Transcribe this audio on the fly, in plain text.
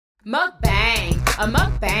Mukbang, a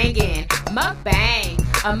mukbangin', mukbang,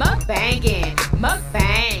 a mukbangin',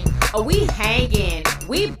 mukbang. Oh, we hangin',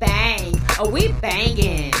 we bang, oh, we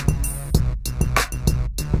bangin'.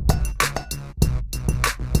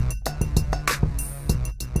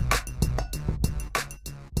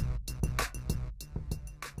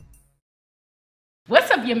 What's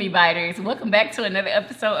up, Yummy Biters? Welcome back to another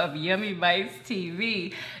episode of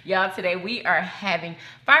YUMMYBITESv. Y'all, today we are having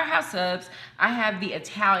Firehouse subs. I have the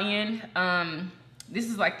Italian, this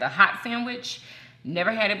is like the hot sandwich.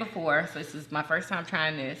 Never had it before, so this is my first time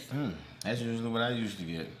trying this. That's usually what I used to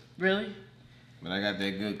get. Really? But I got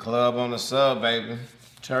that good club on the sub, baby.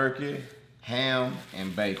 Turkey, ham,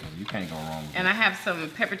 and bacon. You can't go wrong with it. And I have some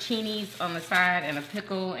pepperoncinis on the side and a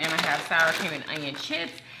pickle, and I have sour cream and onion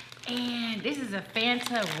chips. And this is a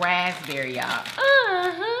Fanta raspberry, y'all.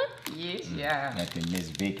 Yes, yeah. Got the Miss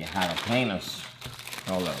Vicky jalapenos.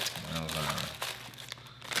 Hold up.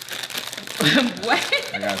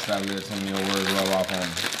 What? I gotta stop letting some of your words roll off on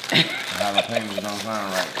me. Jalapenos don't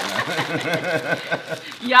sound right.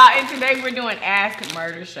 Y'all, and today we're doing Ask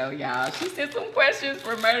Rdershow, y'all. She sent some questions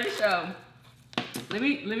for Rdershow. Let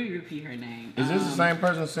me repeat her name. Is this the same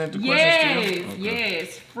person sent the questions to you? Yes,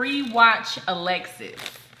 yes. Free Watch Alexis.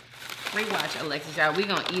 Free Watch Alexis, y'all. We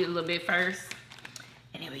gonna eat a little bit first,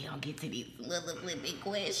 and then we gonna get to these little big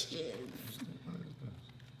questions.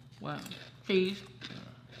 Wow. Cheese.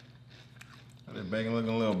 That bacon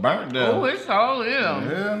looking a little burnt though. Oh, it's all in.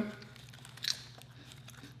 Yeah.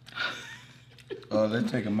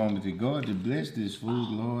 Let's take a moment to God to bless this food,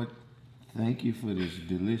 Lord. Thank you for this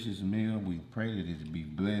delicious meal. We pray that it be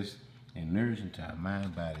blessed and nourishing to our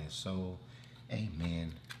mind, body, and soul.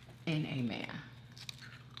 Amen. And amen.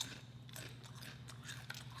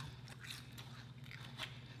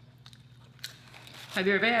 Have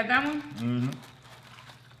you ever had that one? Mm-hmm.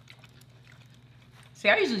 See,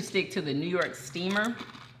 I usually stick to the New York steamer.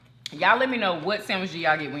 Y'all let me know what sandwich do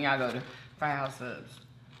y'all get when y'all go to Firehouse subs.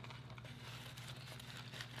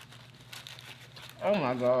 Oh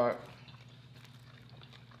my God.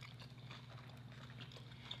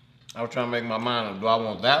 I was trying to make my mind up. Do I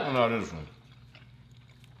want that one or this one?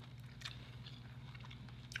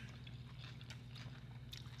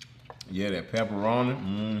 Yeah, that pepperoni.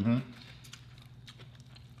 Mm-hmm.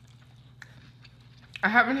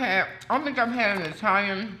 I don't think I've had an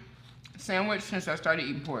Italian sandwich since I started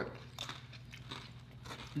eating pork.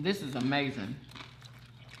 This is amazing.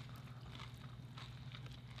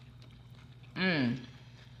 I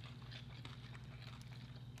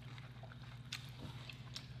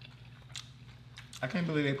can't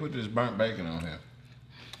believe they put this burnt bacon on here.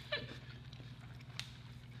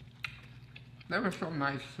 They were so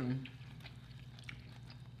nice too.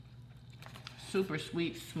 Super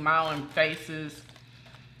sweet, smiling faces.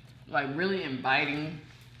 Like really inviting,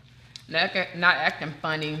 not acting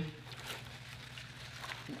funny.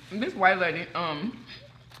 This white lady,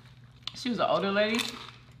 she was an older lady.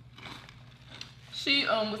 She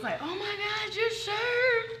was like, "Oh my God, your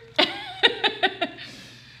shirt!"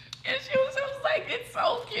 And she was like, "It's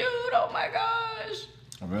so cute! Oh my gosh!"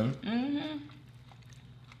 Oh, really? Mm-hmm.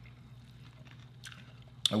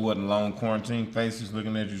 It wasn't long quarantine faces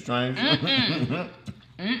looking at you strange.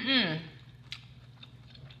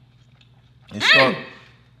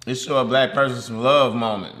 It's show a black person some love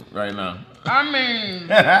moment right now. I mean,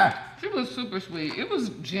 she was super sweet. It was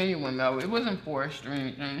genuine though. It wasn't forced or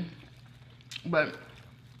anything. But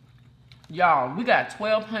y'all, we got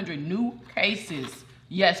 1,200 new cases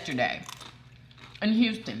yesterday in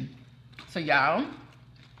Houston. So y'all,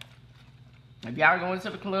 if y'all going to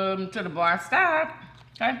the club, to the bar, stop.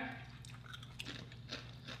 Okay.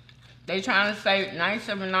 They trying to say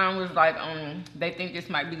 979 was like, they think this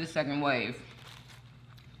might be the second wave.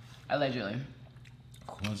 Allegedly.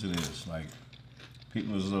 Of course it is. Like,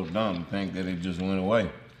 people are so dumb to think that it just went away.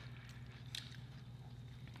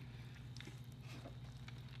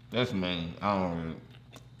 That's mean. I don't really.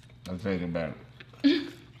 I'll take it back.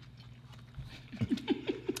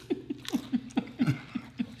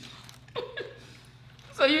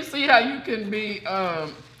 So you see how you can be,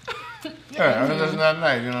 Yeah, I mean, that's not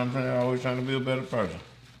nice, you know what I'm saying? I'm always trying to be a better person.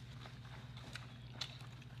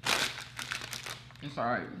 It's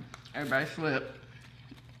alright. Everybody slip.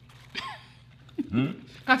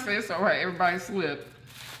 I said it's alright. Everybody slip.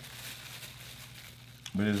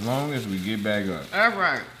 But as long as we get back up.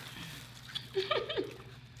 Alright.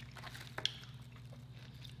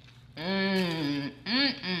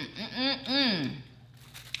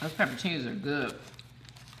 Those pepperoncinis are good.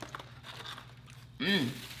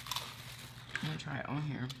 I'm gonna try it on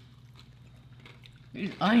here.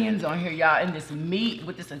 These onions on here, y'all, and this meat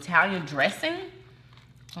with this Italian dressing.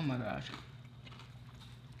 Oh my gosh.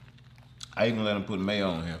 I even let them put mayo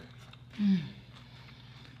on here.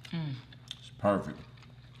 It's perfect.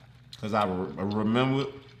 Because I remember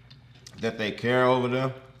that they care over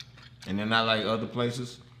there, and they're not like other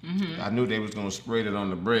places. I knew they was going to spread it on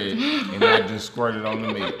the bread, and I just squirted on the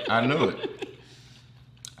meat. I knew it.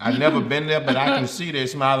 I've never been there, but I can see their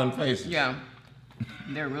smiling faces. Yeah.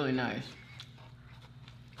 They're really nice.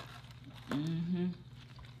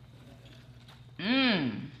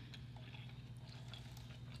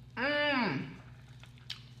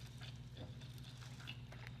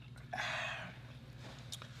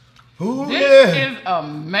 Ooh, This is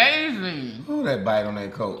amazing. Ooh, that bite on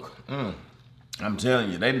that Coke. I'm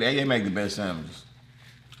telling you, they make the best sandwiches.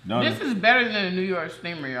 Don't This is better than a New York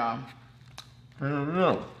steamer, y'all. I don't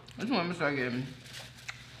know. This one I'm gonna start getting.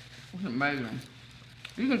 It's amazing.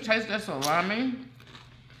 You can taste that salami.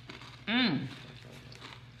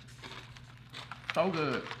 So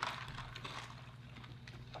good.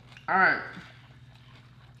 All right.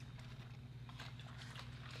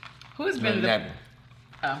 Who's been the...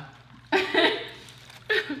 Oh.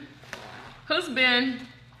 Who's been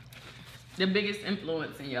the biggest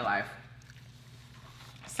influence in your life?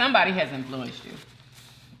 Somebody has influenced you.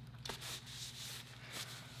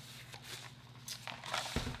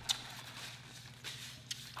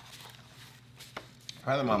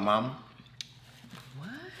 Probably my mama. What?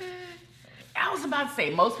 I was about to say,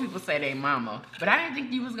 most people say they mama, but I didn't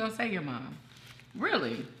think you was gonna say your mom.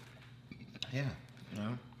 Really? Yeah, you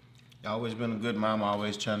know. Always been a good mom,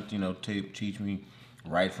 always trying to, you know, teach me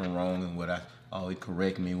right from wrong and what I always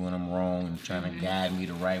correct me when I'm wrong and trying to guide me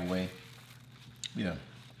the right way. Yeah.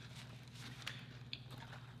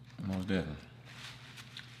 Most definitely.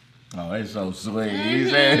 Oh, it's so sweet. He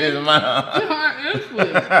said his mom. It's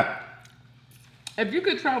sweet. If you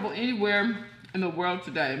could travel anywhere in the world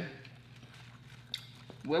today,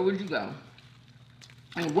 where would you go?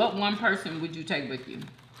 And what one person would you take with you?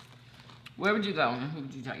 Where would you go and who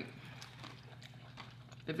would you take?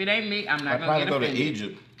 If it ain't me, I'm not gonna get offended. I'd probably go to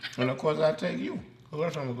Egypt, and of course I'd take you. Who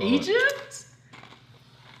else I'm gonna go? Egypt?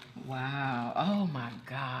 Wow! Oh my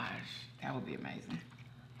gosh, that would be amazing.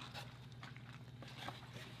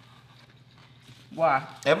 Why?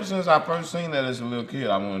 Ever since I first seen that as a little kid,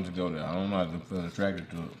 I wanted to go there. I don't know, I just feel attracted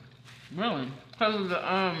to it. Really? Because of the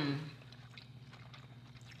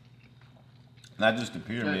Not just the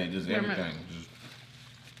pyramid, just everything. Just...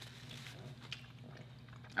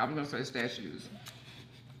 I'm gonna say statues.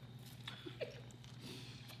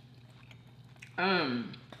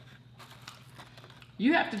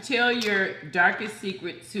 You have to tell your darkest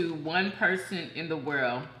secret to one person in the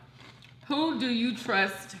world. Who do you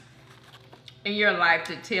trust in your life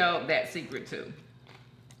to tell that secret to?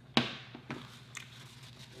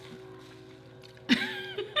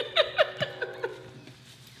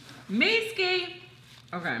 Me, Ski?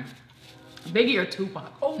 Okay. Biggie or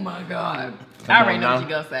Tupac? Oh my God. I already know what you're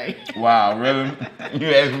gonna say. Wow, really? You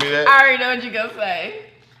asked me that? I already know what you're gonna say.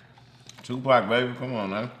 Tupac, baby, come on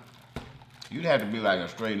now. You'd have to be like a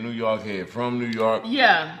straight New York head from New York.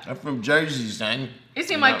 Yeah. I'm from Jersey, son. It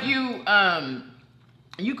seemed like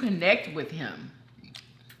you connect with him.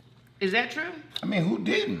 Is that true? I mean, who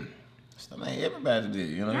didn't? Stuff like everybody did,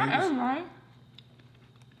 you know? Not everybody.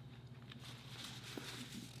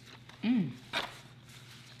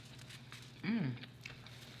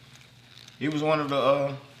 He was one of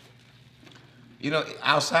the, you know,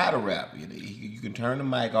 outside of rap. You can turn the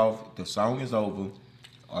mic off, the song is over.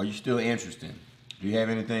 Are you still interested? Do you have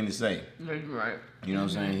anything to say? That's right. You know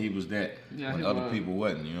what I'm saying? He was that. Yeah, when other people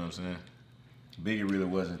wasn't, you know what I'm saying? Biggie really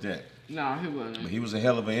wasn't that. No, he wasn't. But he was a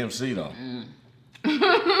hell of an MC though.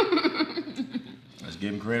 Let's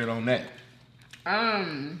give him credit on that.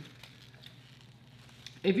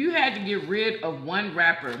 If you had to get rid of one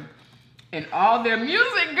rapper and all their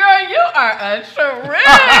music, girl, you are a trip.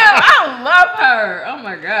 I love her. Oh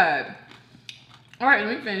my God. All right,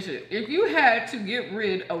 let me finish it. If you had to get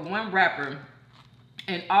rid of one rapper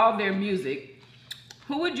and all their music,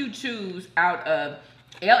 who would you choose out of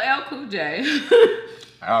LL Cool J,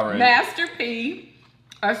 Master P,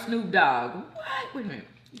 or Snoop Dogg? What? Wait a minute.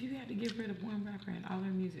 If you had to get rid of one rapper and all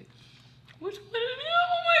their music, which one is it?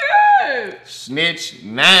 Oh my God. Snitch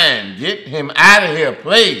 9. Get him out of here,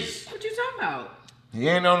 please. What you talking about? He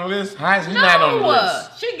ain't on the list? How is he not on the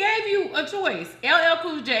list? She gave you a choice. LL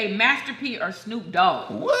Cool J, Master P, or Snoop Dogg.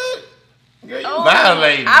 What? Girl, you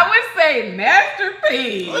violating. I would say Master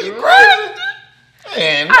P. Are you crazy?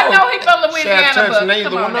 Man, no. I know he from Louisiana, but neither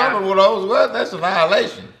come on one now. of those. What? That's a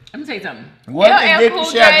violation. Let me tell you something. What? LL Cool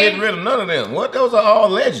J, Get rid of none of them. What? Those are all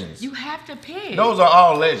legends. you have to pick. Those are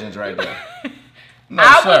all legends right there. No,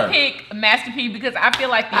 I sir. would pick Master P because I feel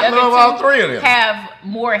like the I love all other three two of them. have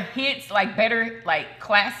more hits, like better, like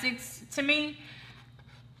classics to me.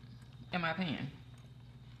 In my opinion.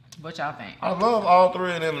 What y'all think? I love all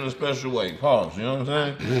three of them in a special way. Pause. You know what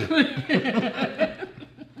I'm saying?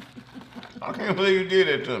 I can't believe you did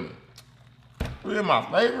that to me. Three of my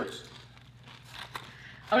favorites.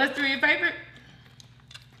 Oh, that's three of your favorite?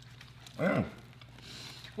 Yeah.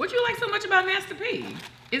 What you like so much about Master P?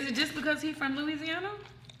 Is it just because he's from Louisiana?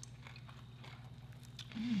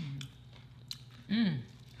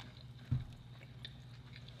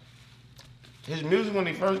 His music when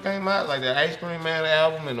he first came out, like the Ice Cream Man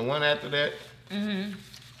album and the one after that,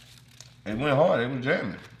 It went hard. It was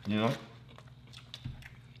jamming. you know.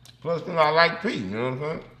 Plus, you know, I like P, you know what I'm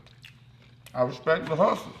saying? I respect the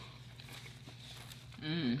hustle.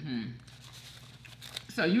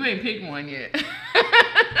 So you ain't picked one yet.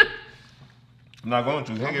 I'm not going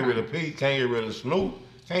to. Can't get rid of P, can't get rid of Snoop,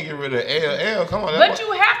 can't get rid of LL. Come on. But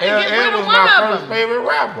you have to get rid of LL was one my of first them. favorite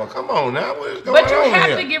rapper. Come on now. What is going But you on have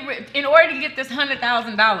here? to get rid, in order to get this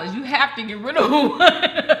 $100,000, you have to get rid of one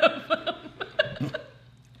of them.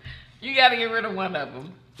 You got to get rid of one of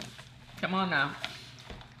them. Come on now.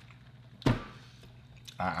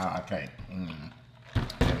 I can't.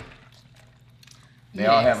 They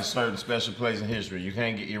all have a certain special place in history. You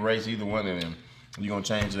can't erase either one of them. You're gonna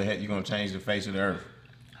change the head. You're gonna change the face of the earth.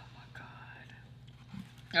 Oh my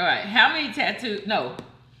God. All right. How many tattoos? No.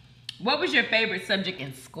 What was your favorite subject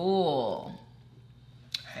in school?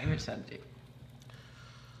 Favorite subject?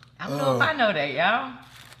 I don't know if I know that, y'all.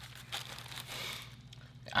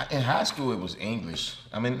 In high school, it was English.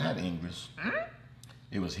 I mean, not English.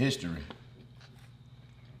 It was history.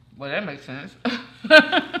 Well, that makes sense.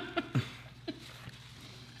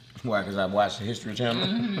 Why? Because I watched the History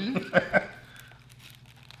Channel.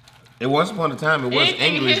 It once upon a time it was In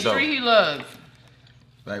English history, though. he loves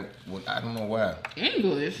Like I don't know why.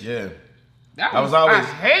 English. Yeah. That I was always. I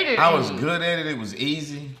hated. I was English. good at it. It was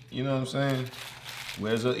easy. You know what I'm saying?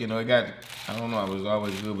 Whereas you know it got. I don't know. I was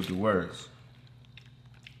always good with the words.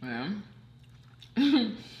 Yeah.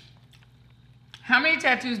 How many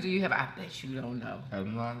tattoos do you have? I bet you don't know. I have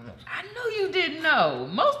no idea. I knew you didn't know.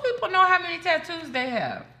 Most people know how many tattoos they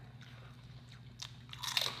have.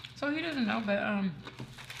 So he doesn't know, but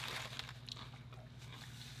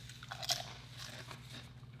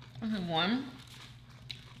one,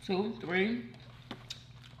 two, three,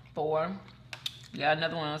 four. You got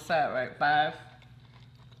another one on the side, right? 5.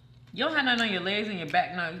 You don't have none on your legs and your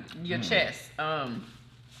back, no, your chest.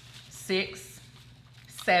 6,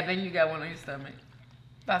 7. You got one on your stomach.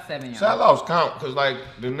 About 7, So I y'all. lost count because like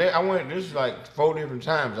I went. This is like 4 different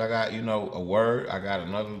times. I got a word. I got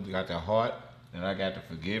another. Got the heart, and I got the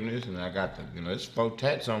forgiveness, and I got the it's 4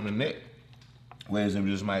 tats on the neck. Whereas it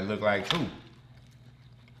just might look like 2.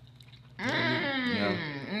 Yeah.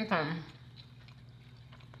 Okay.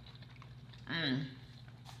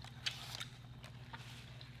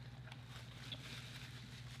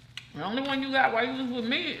 The only one you got while you was with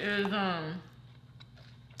me is wait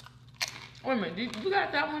a minute, you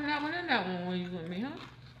got that one, and that one when you was with me, huh?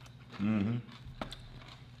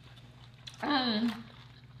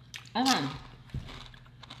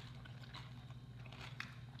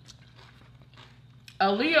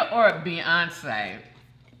 Aaliyah or Beyonce?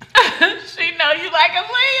 She know you like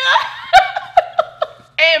Aaliyah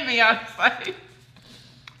and Beyonce.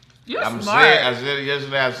 You're I'm smart. saying. I said it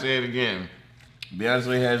yesterday. I say it again.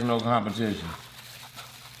 Beyonce has no competition.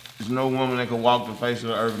 There's no woman that can walk the face of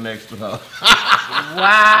the earth next to her.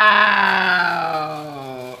 Wow.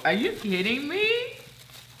 Are you kidding me?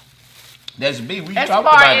 That's me. We As talked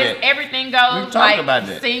far about as that. everything goes, We've talked like about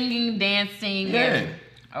that. singing, dancing. Yeah. And,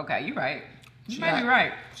 okay, you're right. You might be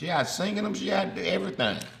right. She had singing them. She had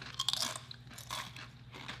everything.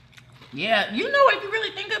 Yeah, you know, if you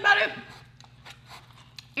really think about it,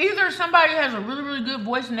 either somebody has a really, really good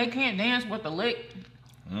voice and they can't dance with a lick.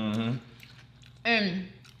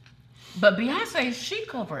 But Beyonce, she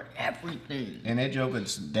covered everything. And that joker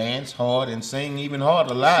dance hard and sing even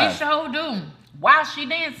harder live. She sure do. While she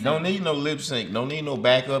dancing. Don't need no lip sync. Don't need no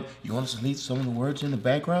backup. You want us to leave some of the words in the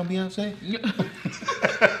background, Beyonce?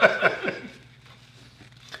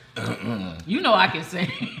 You know I can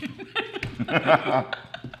sing.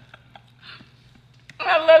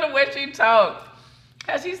 I love the way she talks.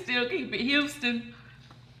 How she still keep it Houston.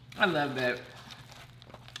 I love that.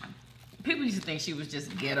 People used to think she was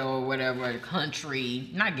just ghetto or whatever, country.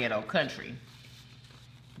 Not ghetto, country.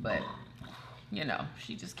 But, you know,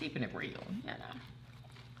 she just keeping it real, you know.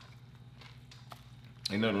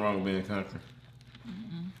 Ain't nothing wrong with being country.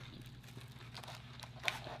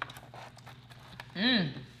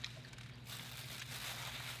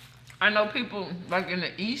 I know people like in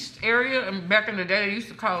the East area, and back in the day, they used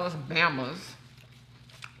to call us Bamas.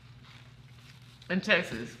 In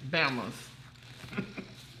Texas, Bamas.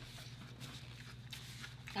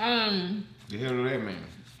 The hell do that mean?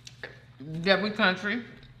 That we country,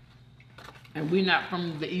 and we not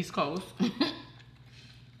from the East Coast. We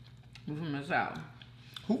from the South.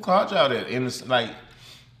 Who called y'all that? In the, like,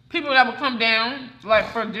 People that would come down,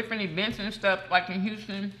 like for different events and stuff, like in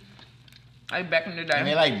Houston, like back in the day. and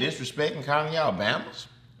they like disrespecting calling y'all Bama's?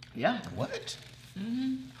 Yeah. What?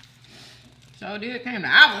 So did came to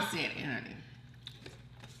our city, honey.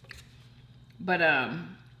 But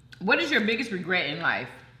what is your biggest regret in life?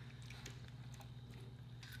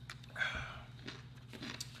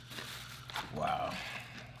 Wow.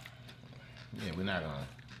 Yeah, we're not gonna.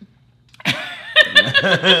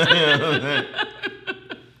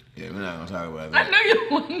 Yeah, we're not gonna talk about I that. knew you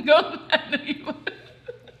wouldn't go. I knew you would.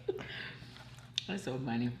 That's so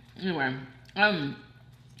funny. Anyway,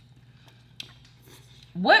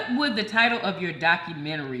 what would the title of your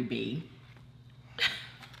documentary be?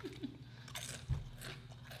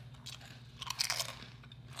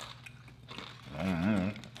 I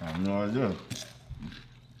have no idea.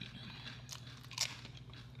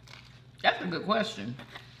 That's a good question.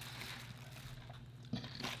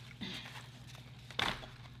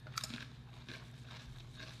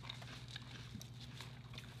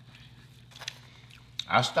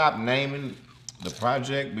 I stopped naming the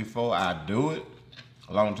project before I do it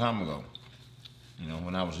a long time ago. You know,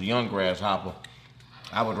 when I was a young grasshopper,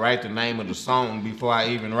 I would write the name of the song before I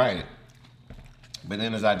even write it. But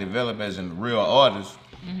then as I develop as a real artist,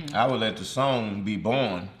 I would let the song be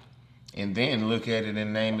born and then look at it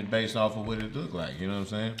and name it based off of what it looked like. You know what I'm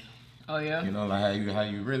saying? Oh yeah. You know, like how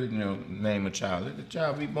you really, you know, name a child. Let the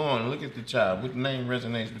child be born and look at the child. What name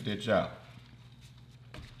resonates with that child?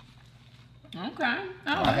 Okay.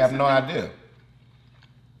 I have no idea.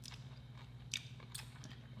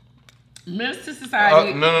 Minister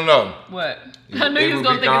Society. No. What? It- I knew it you was would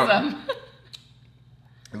gonna be think of called- something.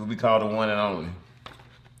 It would be called The One and Only.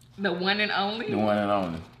 The one and only. The One and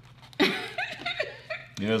Only.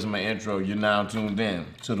 Here's my intro. You're now tuned in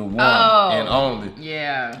to the one Oh. and only.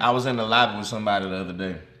 Yeah. I was in the lobby with somebody the other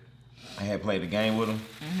day. I had played a game with them.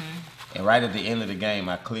 And right at the end of the game,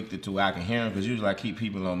 I clicked it to where I can hear him. Because usually I keep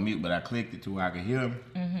people on mute, but I clicked it to where I could hear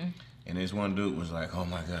him. And this one dude was like, oh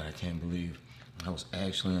my God, I can't believe I was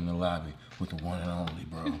actually in the lobby with the one and only,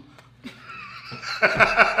 bro.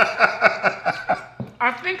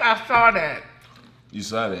 I think I saw that. You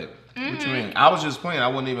saw that? What you mean? I was just playing. I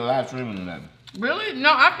wasn't even live streaming or nothing. Really?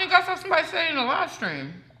 No, I think I saw somebody say it in a live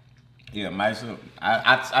stream. Yeah, myself.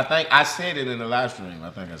 I think I said it in the live stream. I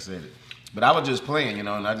think I said it. But I was just playing, you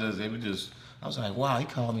know, and I was like, wow, he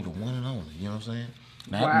called me the one and only, you know what I'm saying?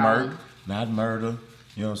 Not murder,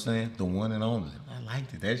 you know what I'm saying? The one and only. I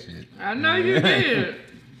liked it, that shit. I know you did.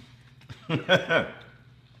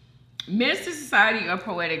 Minister Society or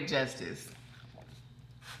Poetic Justice?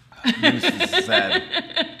 Minister Society.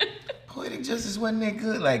 Poetic justice wasn't that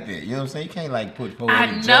good like that. You know what I'm saying? You can't like put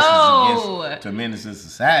poetic justice against to Minister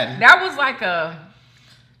Society. That was like a.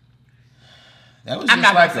 That was I'm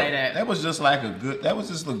just not like gonna say that. That was just like a good. That was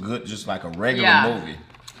just a good, just like a regular movie.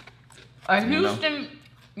 A Houston,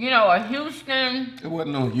 you know, a Houston. It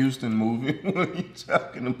wasn't no Houston movie. What are you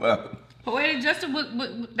talking about? Poetic Justice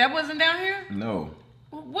that wasn't down here. No.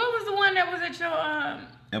 What was the one that was at your?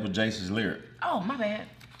 That was Jason's lyric. Oh, my bad.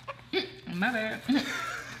 My bad.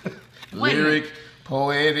 Lyric,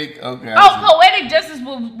 poetic. Okay. Oh, Poetic Justice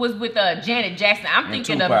was with Janet Jackson. I'm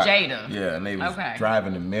thinking of Tupac. Jada. Yeah, and they was Okay.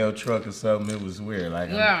 driving a mail truck or something. It was weird. Like,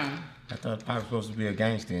 Yeah. I thought Pac was supposed to be a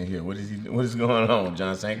gangster in here. What is going on,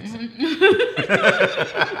 John Sankerson?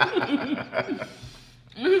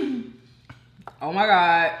 Oh my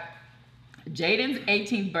God. Jaden's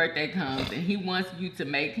 18th birthday comes and he wants you to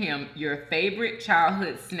make him your favorite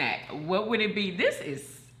childhood snack. What would it be?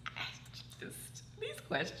 These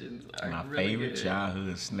questions are My really favorite good.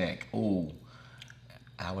 childhood snack. Ooh,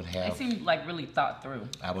 I would They have. seem like really thought through.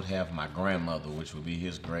 I would have my grandmother, which would be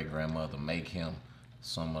his great grandmother, make him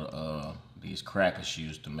some of these crackers she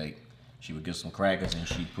used to make. She would get some crackers and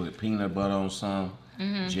she'd put peanut butter on some,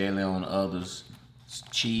 jelly on others,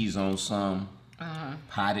 cheese on some,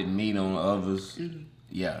 potted meat on others.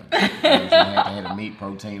 Yeah, you know what I'm saying? Had the meat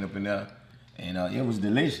protein up in there, and it was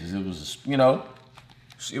delicious. It was, you know,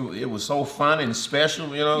 it was so fun and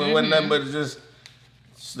special. You know, it wasn't nothing but just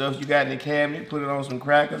stuff you got in the cabinet. Put it on some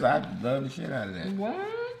crackers. I love the shit out of that. What?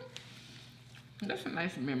 That's a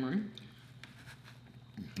nice memory.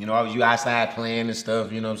 You know, you outside playing and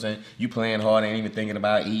stuff, you know what I'm saying? You playing hard, ain't even thinking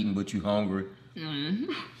about eating, but you hungry.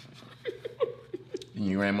 You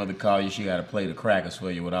your grandmother call you, she got to play the crackers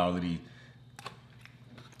for you with all of these.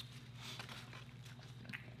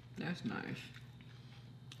 That's nice.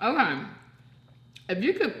 Okay. If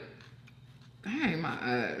you could, dang my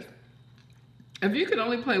eyes. If you could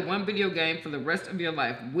only play one video game for the rest of your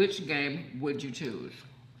life, which game would you choose?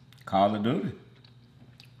 Call of Duty.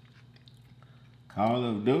 Call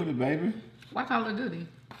of Duty, baby. Why Call of Duty?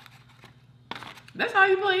 That's all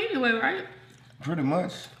you play anyway, right? Pretty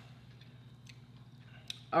much.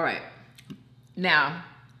 All right. Now,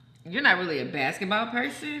 you're not really a basketball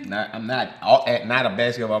person. I'm not a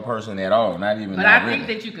basketball person at all. Not even. But I think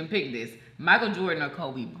that you can pick this: Michael Jordan or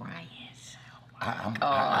Kobe Bryant.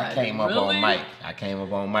 I came up on Mike. I came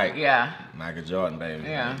up on Mike. Yeah. Michael Jordan, baby.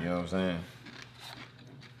 Yeah. You know what I'm saying?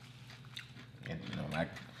 And, you know,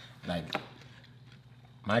 like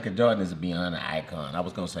Michael Jordan is beyond an icon. I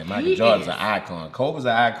was gonna say Michael Jordan's an icon. Kobe's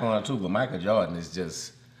an icon too, but Michael Jordan is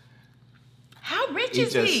just. How rich He's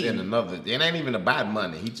is just he? in another. It ain't even about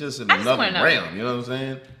money. He's just in another realm. You know what I'm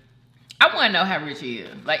saying? I want to know how rich he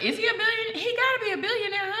is. Like, is he a billionaire? He gotta be a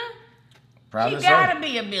billionaire, huh? Probably He gotta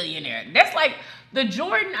be a billionaire. That's like the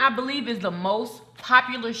Jordan, I believe, is the most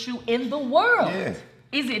popular shoe in the world. Yeah.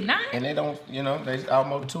 Is it not? And they don't, you know, they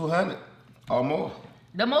almost 200 or more.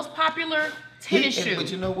 The most popular tennis shoe.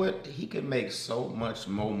 But you know what? He could make so much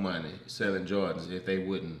more money selling Jordans if they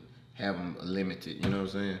wouldn't have them limited. You know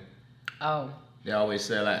what I'm saying? Oh. They always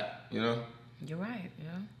sell out, you know? You're right, yeah.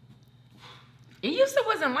 It used to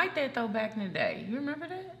wasn't like that though back in the day. You remember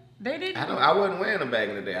that? They didn't. I wasn't wearing them back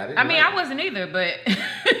in the day. I wasn't either, but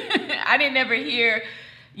I didn't ever hear,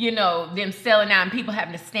 you know, them selling out and people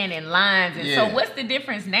having to stand in lines. And so what's the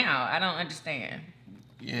difference now? I don't understand.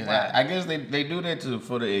 Yeah, I guess they do that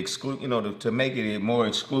for the you know, to make it more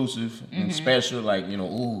exclusive and special. Like, you know,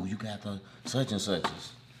 ooh, you got the such and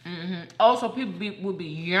suches. Also, people will be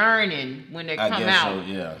yearning when they come out. I guess so,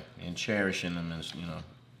 yeah, and cherishing them, and you know.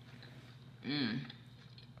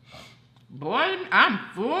 Boy, I'm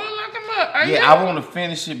full like a mug. Yeah, I want to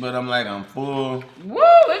finish it, but I'm full. Woo!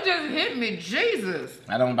 It just hit me, Jesus.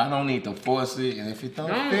 I don't need to force it, and if it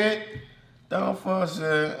don't fit, don't force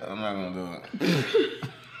it. I'm not gonna do it.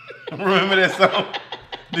 Remember that song?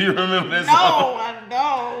 Do you remember that song? No, I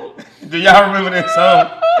don't. Do y'all remember that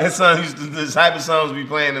song? That song the type of songs we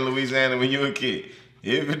playing in Louisiana when you were a kid.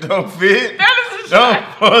 If it don't fit, don't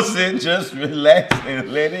force it. Just relax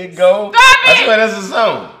and let it go. I swear that's a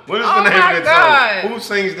song. What is the name of that song? Who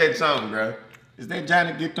sings that song, bro? Is that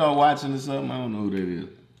Johnny Guitar watching or something? I don't know who that is.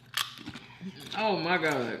 Oh my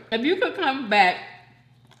God. If you could come back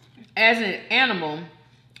as an animal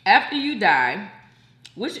after you die,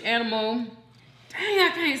 which animal, dang,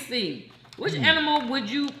 I can't see. Which animal would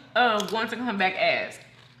you want to come back as?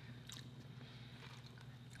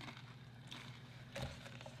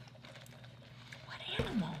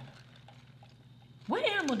 What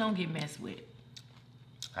animal don't get messed with?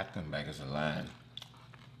 I'd come back as a lion.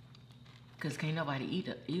 Cause can't nobody eat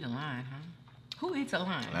a lion, huh? Who eats a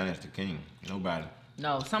lion? Lion is the king. Nobody.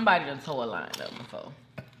 No, somebody done tore a lion up before.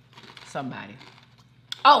 Somebody.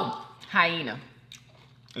 Oh, hyena.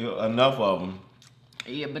 Enough of them.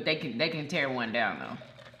 Yeah, but they can tear one down though.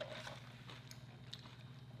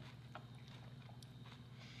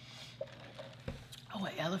 Oh,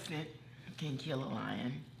 an elephant can kill a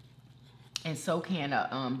lion. And so can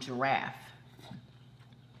a giraffe.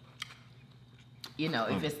 You know,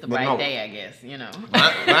 if it's the right day, I guess, you know.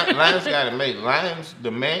 Lions gotta make lions, the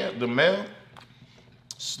male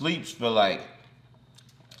sleeps for like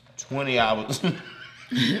 20 hours.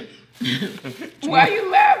 Why are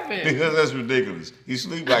you laughing? Because that's ridiculous. He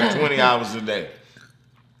sleeps like 20 hours a day.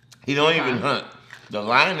 He don't even hunt. The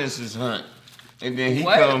lionesses hunt. And then he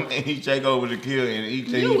come and he take over the kill and he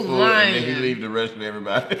take you full and then he leave the rest of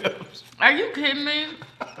everybody else. Are you kidding me?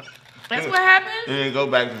 That's what happens? And then go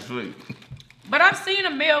back to sleep. But I've seen a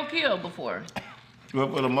male kill before.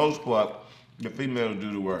 But for the most part, the females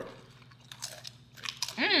do the work.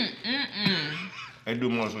 They do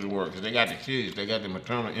most of the work because they got the kids. They got the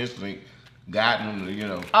maternal instinct guiding them to, you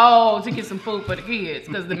know. Oh, to get some food for the kids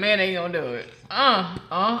because the man ain't gonna do it.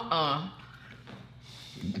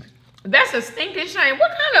 That's a stinking shame.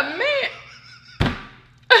 What kind of man?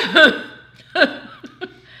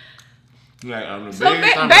 Like, so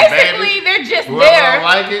basically, they're just whoever there. Don't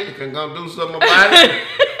like it can go do something about it.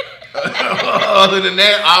 Other than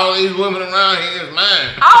that, all these women around here is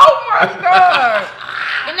mine. Oh my God!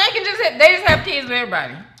 And they just have kids with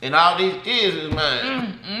everybody. And all these kids is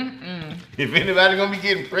mine. If anybody gonna be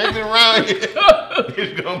getting pregnant around here,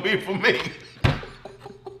 it's gonna be for me.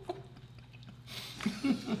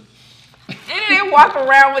 And walk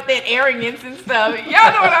around with that arrogance and stuff.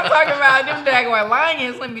 Y'all know what I'm talking about. Them daggone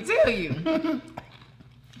lions, let me tell you.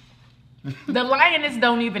 The lioness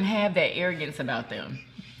don't even have that arrogance about them.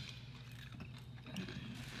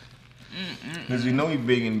 Cause you know he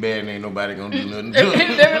big and bad and ain't nobody gonna do nothing to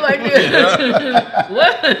him. They were like this.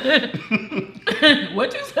 What?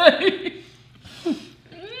 What you say?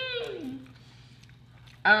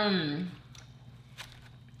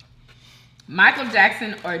 Michael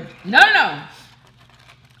Jackson or no.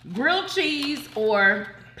 Grilled cheese or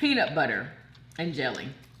peanut butter and jelly.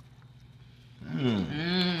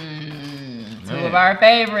 Two of our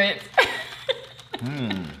favorites.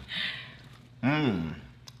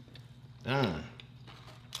 I'm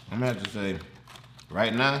gonna have to say,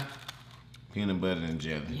 right now, peanut butter and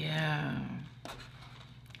jelly. Yeah,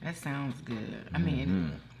 that sounds good. I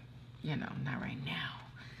mean, you know, not right now,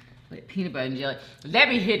 but peanut butter and jelly. That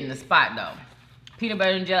be hitting the spot though. Peanut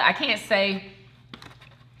butter and jelly. I can't say.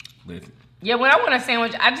 Yeah, when I want a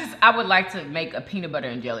sandwich, I would like to make a peanut butter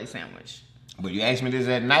and jelly sandwich. But you asked me this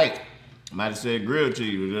at night, I might have said grilled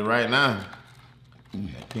cheese, but right now,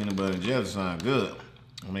 that peanut butter and jelly sound good.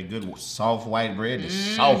 I make good soft white bread, it's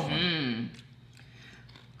soft one.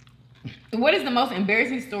 What is the most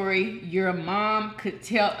embarrassing story your mom could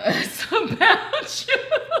tell us about you?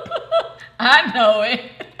 I know it.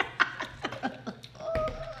 I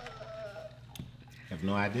have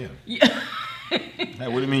no idea. Yeah. Hey,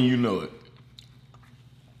 what do you mean you know it?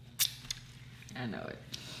 I know it.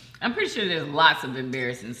 I'm pretty sure there's lots of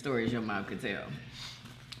embarrassing stories your mom could tell.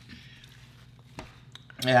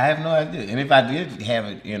 Yeah, I have no idea. And if I did have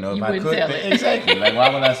it, you know, if I could, tell it. exactly. Like,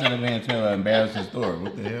 why would I sit up here and tell an embarrassing story?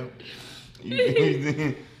 What the hell?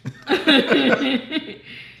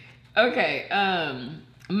 Okay,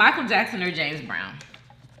 Michael Jackson or James Brown?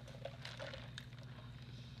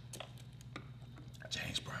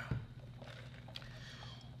 James Brown.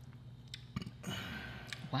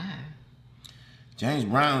 Why? James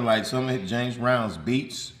Brown, like some of James Brown's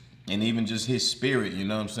beats, and even just his spirit, you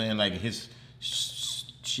know what I'm saying? Like his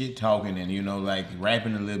shit talking and, you know, like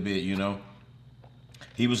rapping a little bit, you know.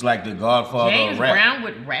 He was like the godfather James of rap. Brown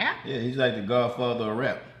would rap? Yeah, he's like the godfather of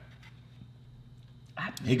rap.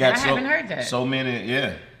 I haven't heard that. So many,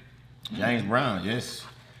 yeah. James Brown, yes.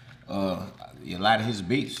 A lot of his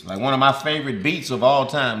beats. Like one of my favorite beats of all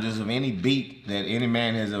time, just of any beat that any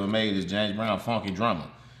man has ever made, is James Brown, Funky Drummer.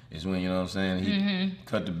 It's when, you know what I'm saying, he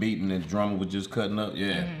cut the beat and the drummer was just cutting up,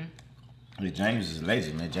 yeah. Yeah, James is a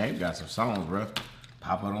legend, man. James got some songs, bro.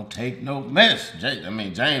 Papa don't take no mess.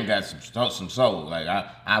 James got some soul. Like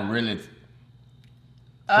I really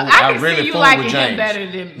I can see you fool liking with him James.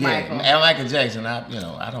 better than Michael. Yeah, Michael Jackson,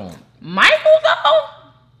 I don't. Michael though?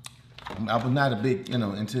 I was not a big,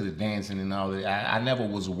 into the dancing and all that. I never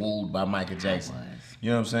was wooed by Michael Jackson. You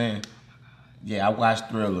know what I'm saying? Yeah, I watched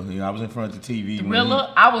Thriller. I was in front of the TV.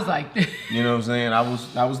 Thriller? I was like this. You know what I'm saying? I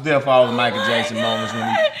was there for all the Michael Jackson moments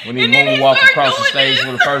when he moonwalked across the stage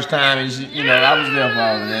for the first time and shit, I was there for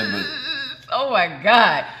all of that. But oh my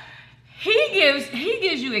God. He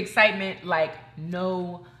gives you excitement like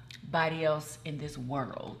nobody else in this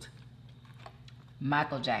world.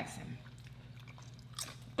 Michael Jackson.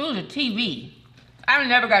 Through the TV. I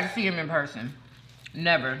never got to see him in person.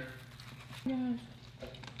 Never.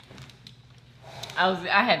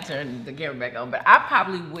 I had to turn the camera back on, but I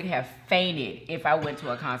probably would have fainted if I went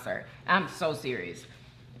to a concert. I'm so serious.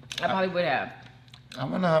 I probably would have. I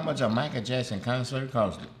wonder how much a Michael Jackson concert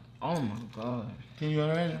costed. Oh my God. Can you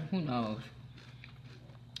imagine? Who knows?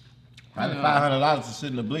 Probably $500 to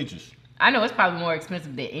sit in the bleachers. I know it's probably more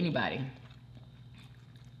expensive than anybody.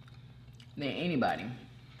 Everybody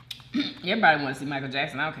wants to see Michael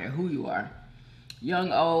Jackson. I don't care who you are.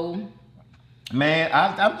 Young, old. Man,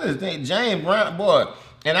 I'm just thinking, James Brown, boy,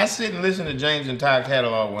 and I sit and listen to James' entire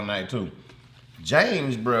catalog one night too.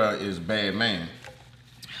 James, bruh, is a bad man.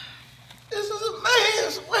 This is a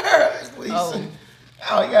man's world.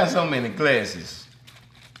 Oh, he got so many classes.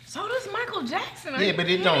 So does Michael Jackson. Yeah, but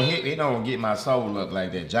it don't get my soul up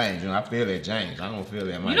like that James. I feel that James. I don't feel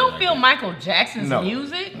that Michael. You don't feel that. Michael Jackson's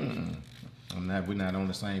music? We're not on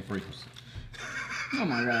the same frequency. Oh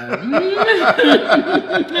my God.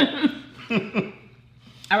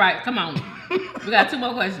 All right, come on. We got 2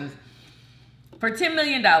 more questions. For $10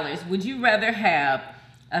 million, would you rather have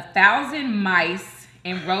 1,000 mice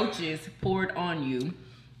and roaches poured on you,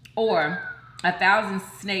 or 1,000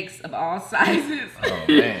 snakes of all sizes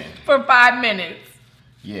for 5 minutes?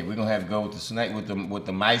 Yeah, we're gonna have to go with the snake with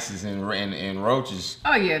the mice and roaches.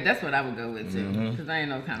 Oh yeah, that's what I would go with too. Because I ain't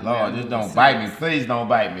no kind of. Lord, just don't bite me. Please don't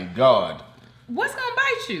bite me. God. What's gonna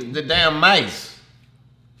bite you? The damn mice.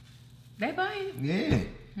 They bite? Yeah.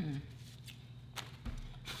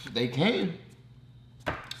 They can.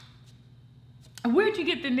 Where'd you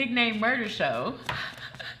get the nickname Murder Show?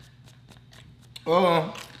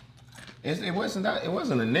 It wasn't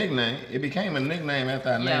a nickname. It became a nickname after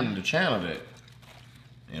I named the channel that.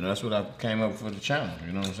 You know, that's what I came up for the channel.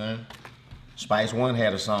 You know what I'm saying? Spice One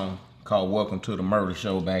had a song called "Welcome to the Murder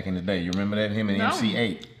Show" back in the day. You remember that? Him and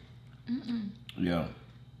MC8. Yeah.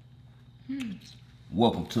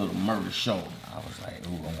 Welcome to the Murder Show. I was like,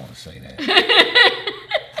 ooh, I want to say that.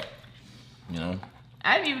 You know?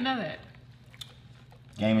 I didn't even know that.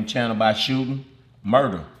 Gaming channel by shooting.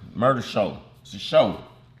 Murder Show. It's a show.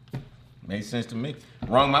 Made sense to me.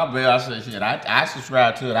 Rung my bell. I said, shit, I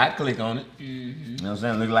subscribe to it. I click on it. You know what I'm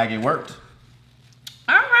saying? Look like it worked.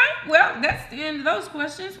 All right. Well, that's the end of those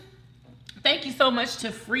questions. Thank you so much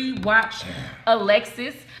to Free Watch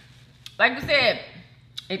Alexis. Like I said,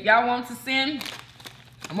 if y'all want to send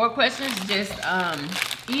more questions, just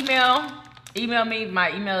email me.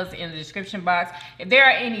 My email is in the description box. If there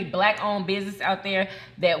are any Black-owned business out there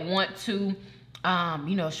that want to,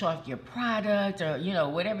 you know, show off your product or, you know,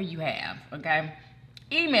 whatever you have, okay,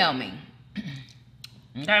 email me.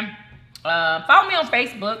 Okay. Follow me on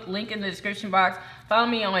Facebook, link in the description box. Follow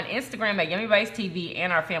me on Instagram at YUMMYBITESTV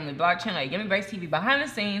and our family blog channel at YUMMYBITESTV behind the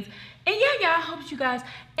scenes. And yeah, y'all, I hope you guys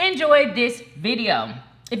enjoyed this video.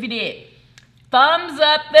 If you did, thumbs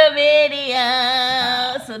up the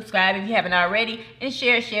video, subscribe if you haven't already, and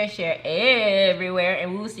share everywhere.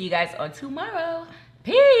 And we will see you guys on tomorrow.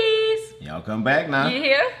 Peace. Y'all come back now. You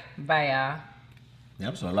hear? Bye, y'all.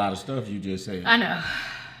 That was a lot of stuff you just said. I know.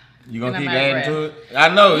 You gonna keep adding to it? I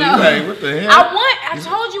know. No. You like, what the hell? I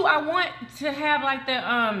told you I want to have like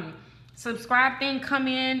the subscribe thing come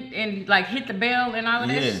in and like hit the bell and all of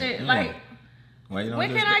that shit. Yeah. Like, where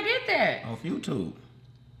can I get that? Off YouTube.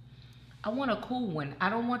 I want a cool one.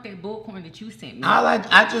 I don't want that bullcorn that you sent me.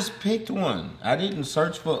 I just picked one. I didn't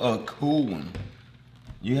search for a cool one.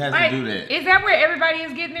 You have to do that. Is that where everybody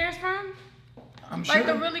is getting theirs from? I'm like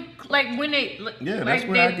sure. The really when they that's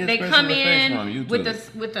where I get they come in from, with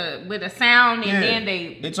a sound and then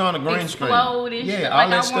they it's on the green screen. And shit. All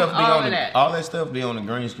that stuff be on all that stuff be on the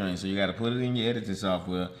green screen. So you got to put it in your editing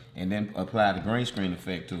software and then apply the green screen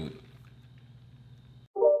effect to it.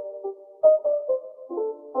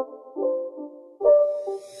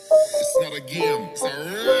 It's not a game, it's a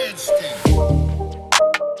rich thing.